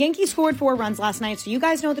Yankees scored 4 runs last night, so you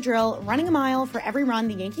guys know the drill. Running a mile for every run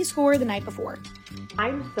the Yankees score the night before.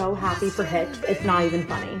 I'm so happy for Hicks. It's not even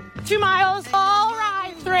funny. 2 miles. All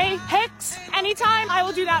right. 3. Hicks. Anytime, I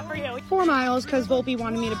will do that for you. 4 miles because Volpe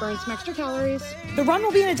wanted me to burn some extra calories. The run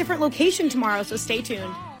will be in a different location tomorrow, so stay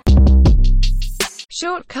tuned.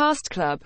 Short Cast Club